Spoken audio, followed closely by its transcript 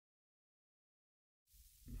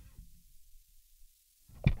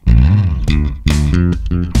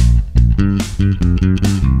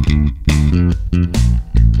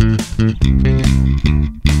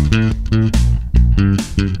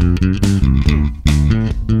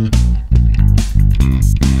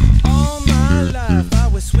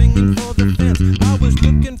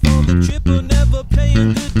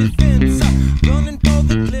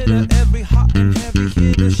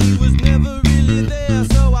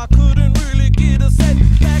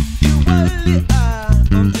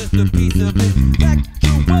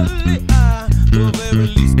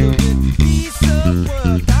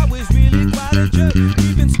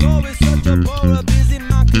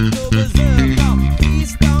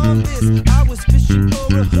this. I was fishing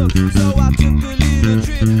for a hook, so I took a little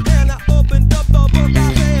trip and I opened up a book.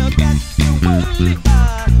 I said, factually,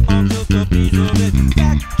 I'm just a piece of it.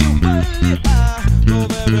 Factually, no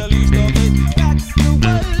very least of it.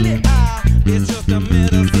 Factually, it's just a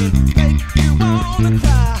medicine. Make you wanna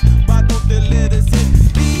cry. Why don't they let us in?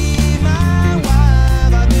 Be my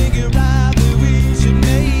wife. I think you're right that we should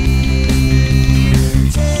make.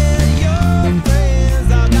 Tell your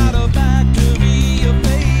friends I got a factory of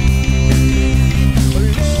faith.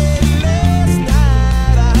 Late last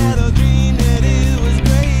night I had a dream that it was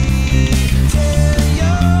great. Tell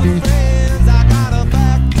your friends I got a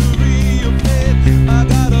factory of faith. I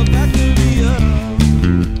got a factory of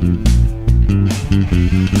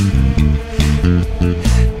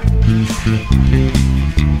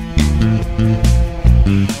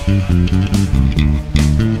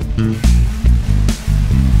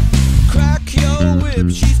crack your whip,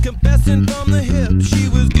 she's confessing from the hip. She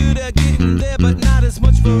was good at getting there, but not as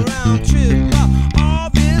much for round trip. All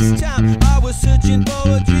this time I was searching for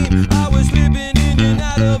a dream. I was slipping in and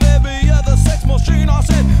out of every other sex machine. I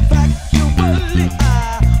said, factually,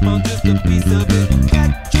 I'm just a piece of it.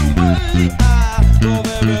 Factually, no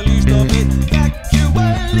very least of it.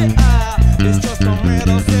 Factually, it's just a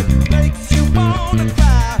medicine. Makes you wanna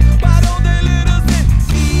cry. Why don't they let us in?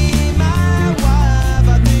 Be my wife.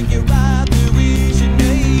 I think you're right that we should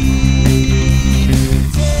make.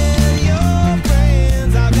 Tell your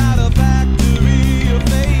friends I've got a factory of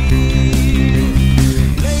faith.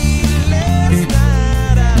 Late last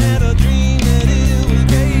night I had a dream that it was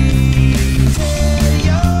great. Tell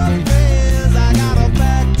your friends I got a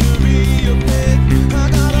factory of faith. I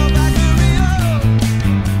got a factory of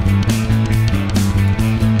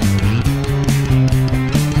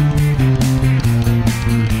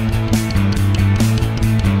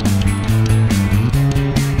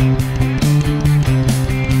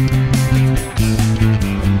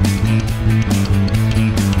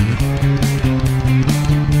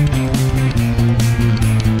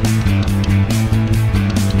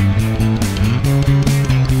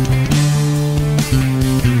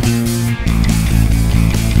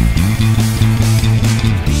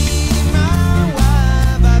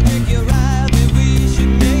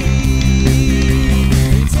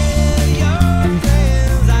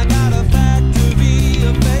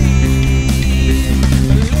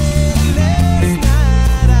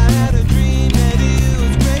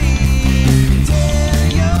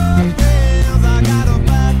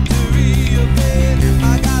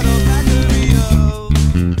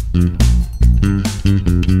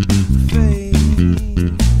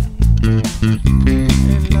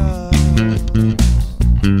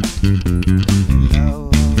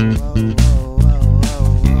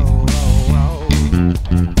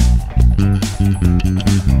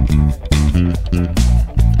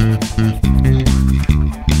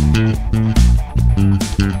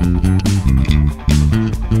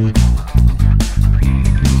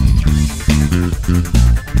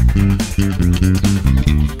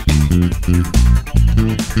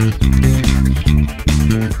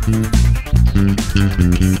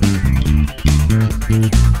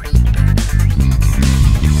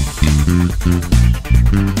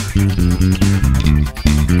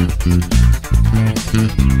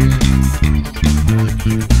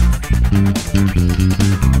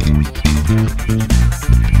Thank you.